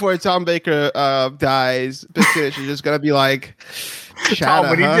think before Tom Baker dies, she's just gonna be like, Tom,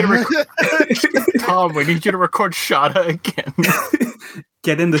 we need you to record Shada again.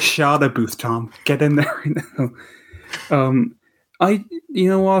 Get in the Shada booth, Tom. Get in there right now. You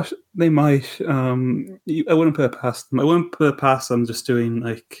know what? They might. I wouldn't put it past them. I wouldn't put it past them just doing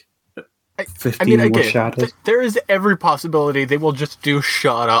like 15 more shadows. There is every possibility they will just do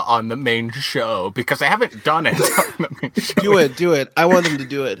Shada on the main show because they haven't done it on the main show. Do it. I want them to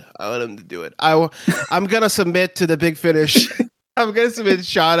do it. I'm gonna submit to the Big Finish. I'm gonna submit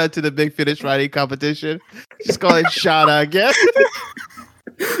Shada to the Big Finish writing competition. Just call it Shada again.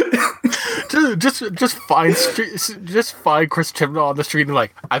 just find Chris Chibnall on the street and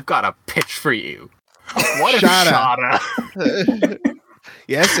like, I've got a pitch for you. What is Shada?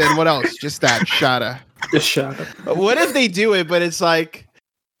 Yes, and what else? Just that Shada. Just Shada. What if they do it, but it's like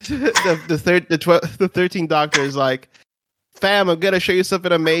the 13th Doctor is like, fam, I'm gonna show you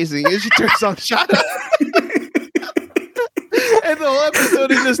something amazing. And she turns on Shada. And the whole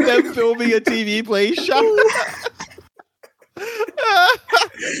episode is just them filming a TV playing Shada.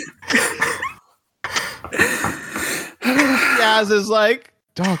 Yaz is like,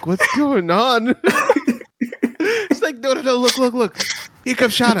 Doc, what's going on? It's like, no, look. Here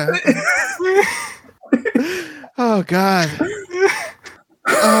comes Shada. Oh, God.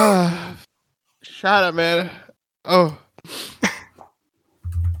 Shada, man. Oh.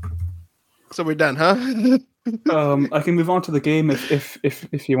 So we're done, huh? I can move on to the game if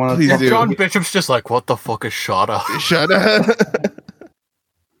you want to. Please do. John Bishop's just like, what the fuck is Shada? Shada.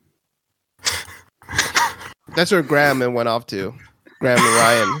 That's where Graham went off to. Graham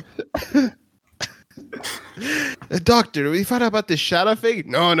and Ryan. Doctor, we found out about this Shada thing?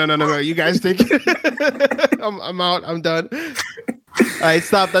 No. You guys think? I'm out. I'm done. All right,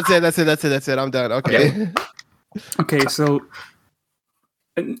 stop. That's it. I'm done. Okay. Okay, so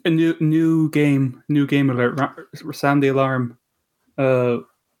a new game alert. Sound the alarm. We'll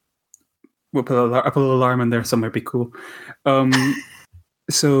put an alarm in there somewhere. Be cool.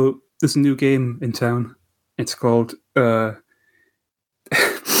 So there's a new game in town. It's called.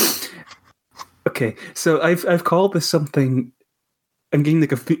 Okay, so I've called this something. I'm getting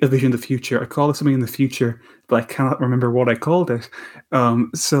like a vision of the future. I call it something in the future, but I cannot remember what I called it.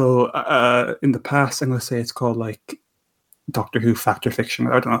 So in the past, I'm going to say it's called like Doctor Who Fact or Fiction.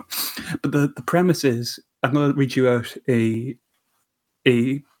 I don't know, but the premise is I'm going to read you out a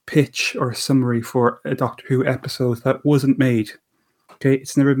pitch or a summary for a Doctor Who episode that wasn't made. Okay,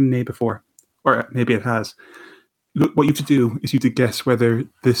 it's never been made before, or maybe it has. Look, what you have to do is you have to guess whether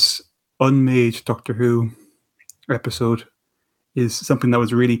this unmade Doctor Who episode is something that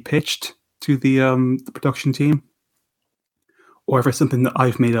was really pitched to the production team, or if it's something that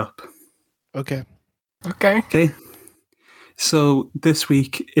I've made up. Okay. So this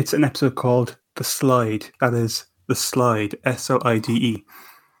week it's an episode called The Slide. That is The Slide, SLIDE.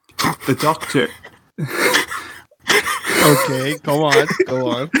 The Doctor. Okay, go on.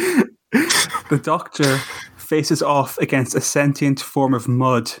 The Doctor faces off against a sentient form of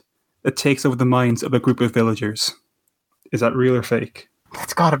mud that takes over the minds of a group of villagers. Is that real or fake?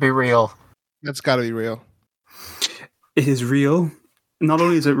 It's gotta be real. That's gotta be real. It is real. Not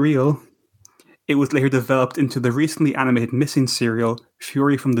only is it real, it was later developed into the recently animated missing serial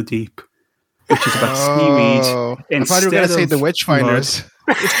Fury from the Deep, which is about seaweed. I thought you were going to say The Witchfinders.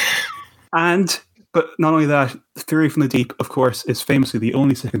 But not only that, Fury from the Deep, of course, is famously the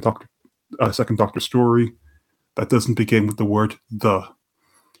only second Doctor story that doesn't begin with the word "the."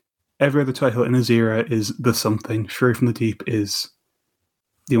 Every other title in his era is the something. Fury from the Deep is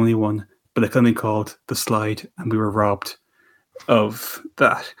the only one, but it could be called The Slide, and we were robbed of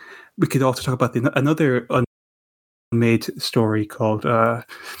that. We could also talk about another unmade story called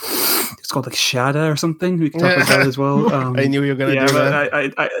it's called like Shada or something. We can talk about that as well. I knew you were going to do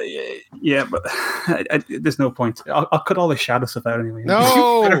that. But there's no point. I'll cut all the Shada stuff out anyway.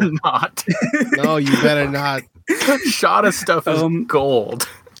 No, You better not. no, you better not. Shada stuff is gold.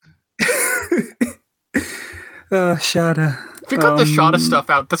 Shada. If you cut the Shada stuff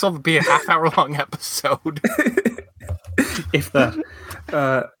out, this will be a half-hour-long episode. If that.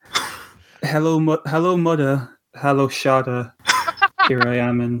 Hello, Mother. Hello, Shada. Here I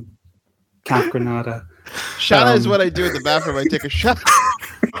am in Camp Granada. Shada is what I do in the bathroom. I take a shot.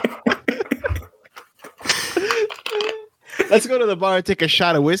 Let's go to the bar and take a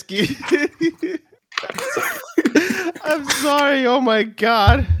shot of whiskey. I'm sorry. Oh my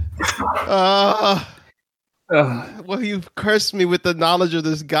God. Well, you've cursed me with the knowledge of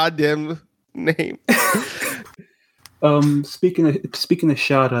this goddamn name. Speaking of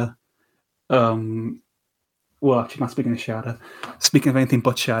Shada, well, actually, not speaking of Shada. Speaking of anything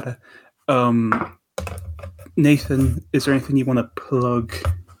but Shada, Nathan, is there anything you want to plug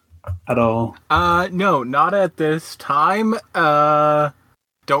at all? No, not at this time.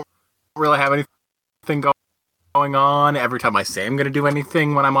 Don't really have anything going on. Every time I say I'm going to do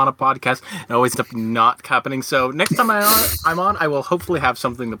anything when I'm on a podcast, it always ends up not happening. So next time I'm on, I will hopefully have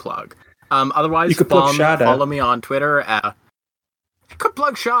something to plug. Otherwise, You could plug Shada. follow me on Twitter. I could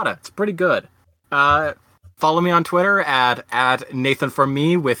plug Shada. It's pretty good. Follow me on Twitter at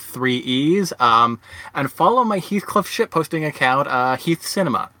NathanForMe with 3 E's. And follow my Heathcliff shitposting account, Heath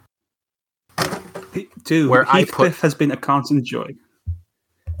Cinema. Dude, where Heathcliff has been a constant joy.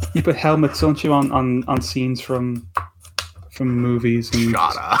 You put helmets, don't you, on scenes from movies and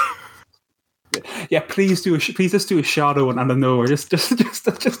Shada. Yeah, please just do a Shadow one out of nowhere, just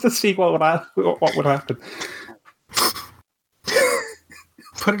to see what would happen.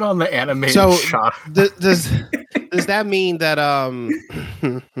 Put it on the animated shot. Does that mean that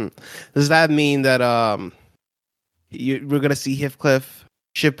we're gonna see Heathcliff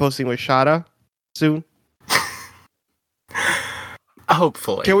shitposting with Shada soon?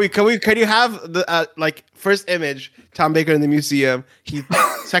 Hopefully. Can you have the first image, Tom Baker in the museum?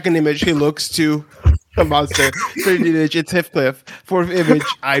 Second image, he looks to a monster. Third image, it's Heathcliff. Fourth image,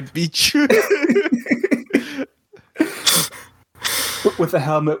 I beat you. with a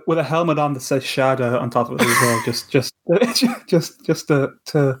helmet on that says Shada on top of it as well, just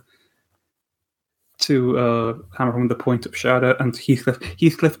to hammer home the point of Shada and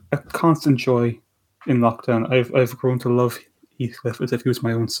Heathcliff, a constant joy in lockdown. I've grown to love Heathcliff as if he was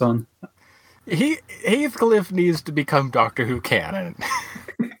my own son. Heathcliff needs to become Doctor Who canon.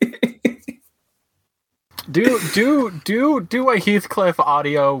 do a Heathcliff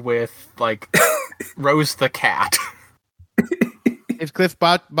audio with Rose the cat. Heathcliff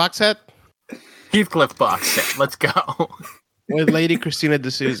box set. Heathcliff box set. Let's go. With Lady Christina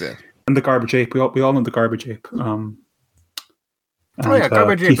D'Souza. And the Garbage Ape. We all know the Garbage Ape.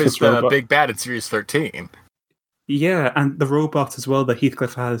 Garbage Ape is the big bad in Series 13. Yeah, and the robots as well that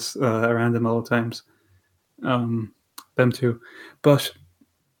Heathcliff has around him all the times. Them too. But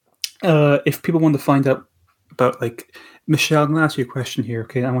if people want to find out about, Michelle, I'm going to ask you a question here,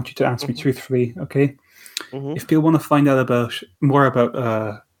 okay? I want you to answer me truthfully, okay? Mm-hmm. If people want to find out more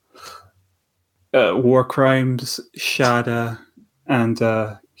about war crimes, Shada, and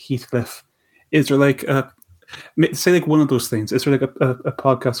Heathcliff, is there say one of those things? Is there a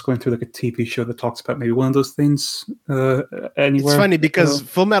podcast going through a TV show that talks about maybe one of those things anywhere? It's funny because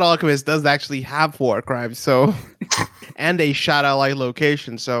Full Metal Alchemist does actually have war crimes, so and a Shada-like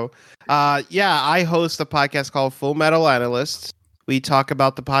location. So, I host a podcast called Full Metal Analysts. We talk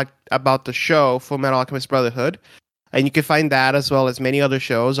about the show Full Metal Alchemist Brotherhood, and you can find that as well as many other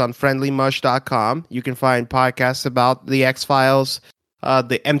shows on friendlymush.com. You can find podcasts about the X-Files,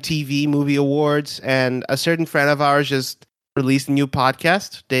 the MTV Movie Awards, and a certain friend of ours just released a new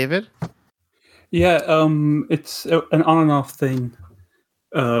podcast, David. Yeah, it's an on and off thing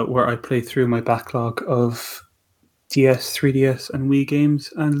where I play through my backlog of DS, 3DS, and Wii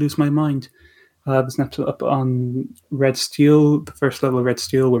games and lose my mind. There's an episode up on Red Steel, the first level of Red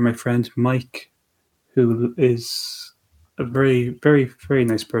Steel, where my friend Mike, who is a very, very, very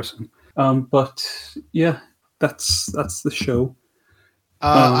nice person. But yeah, that's the show.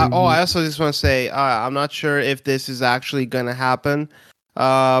 I also just want to say, I'm not sure if this is actually going to happen,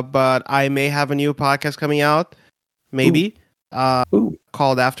 but I may have a new podcast coming out, maybe,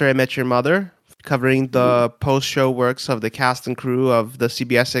 called After I Met Your Mother, covering the post-show works of the cast and crew of the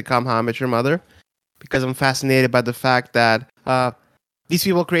CBS sitcom How I Met Your Mother, because I'm fascinated by the fact that these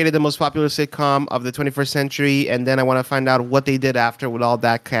people created the most popular sitcom of the 21st century, and then I want to find out what they did after with all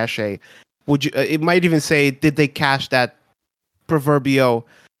that cachet. It might even say, did they cash that proverbial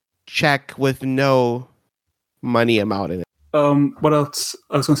check with no money amount in it? What else?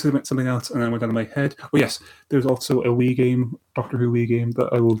 I was going to say something else, and then it went out of my head. Oh yes, there's also a Wii game, Doctor Who Wii game, that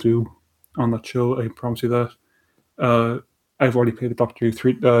I will do on that show. I promise you that. I've already played the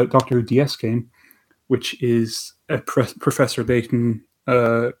Doctor Who DS game, which is a Professor Layton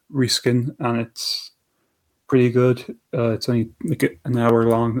reskin, and it's pretty good. It's only an hour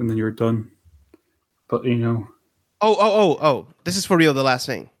long, and then you're done. But Oh! This is for real. The last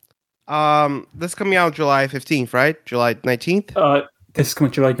thing. This is coming out July 15th, right? July 19th. This is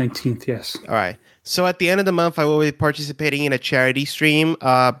coming July 19th. Yes. All right. So at the end of the month, I will be participating in a charity stream,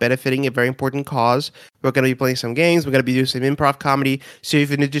 benefiting a very important cause. We're going to be playing some games. We're going to be doing some improv comedy. So if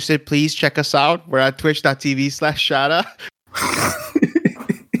you're interested, please check us out. We're at twitch.tv/Shada.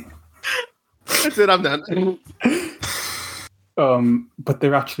 That's it. I'm done. But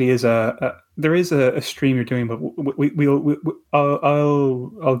there actually is a stream you're doing, but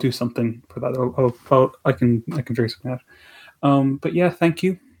I'll do something for that. I can figure something out. But yeah, thank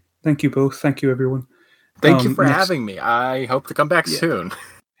you both. Thank you everyone. Thank you for having me. I hope to come back soon.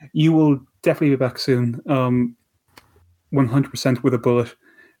 You will definitely be back soon. 100% with a bullet.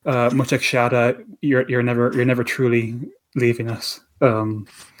 Much like Shada, you're never truly leaving us.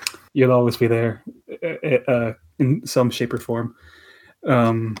 You'll always be there in some shape or form.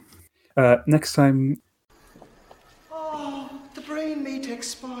 Next time. Oh, the brain meat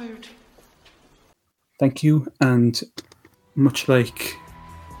expired. Thank you, and much like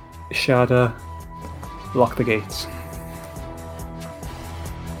Shada, lock the gates.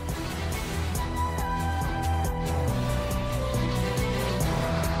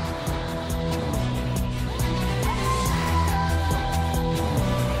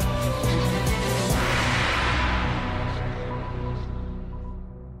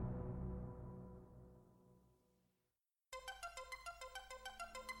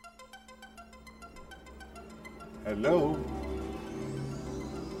 Hello?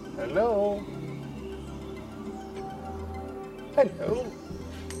 Hello? Hello?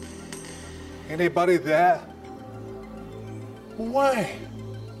 Anybody there? Why?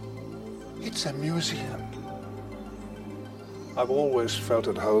 It's a museum. I've always felt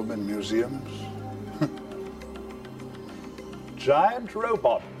at home in museums. Giant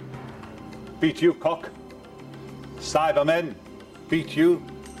robot. Beat you, cock. Cybermen. Beat you.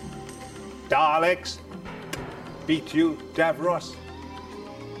 Daleks. Beat you, Davros.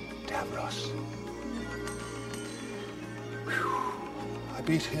 Davros. Whew. I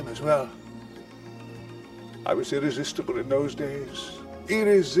beat him as well. I was irresistible in those days.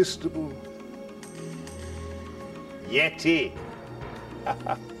 Irresistible. Yeti.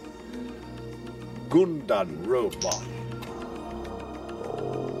 Gundan robot.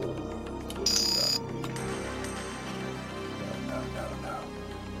 Oh, Gundan. No.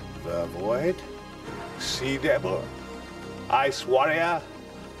 The Void. Sea Devil, Ice Warrior,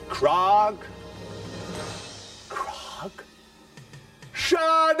 Krog,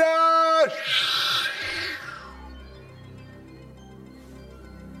 Shada!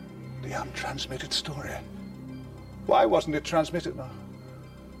 The untransmitted story. Why wasn't it transmitted? No.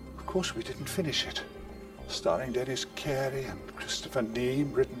 Of course we didn't finish it. Starring Dennis Carey and Christopher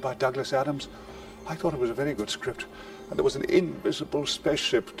Neame, written by Douglas Adams. I thought it was a very good script. And there was an invisible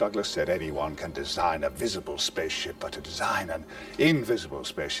spaceship. Douglas said anyone can design a visible spaceship, but to design an invisible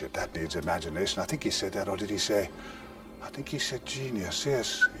spaceship, that needs imagination. I think he said that, or did he say? I think he said genius,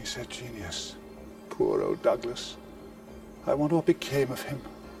 yes. He said genius. Poor old Douglas. I wonder what became of him.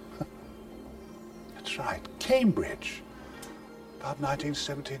 That's right, Cambridge. About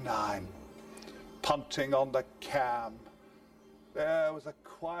 1979. Punting on the cam. There was a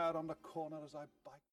quiet on the corner as I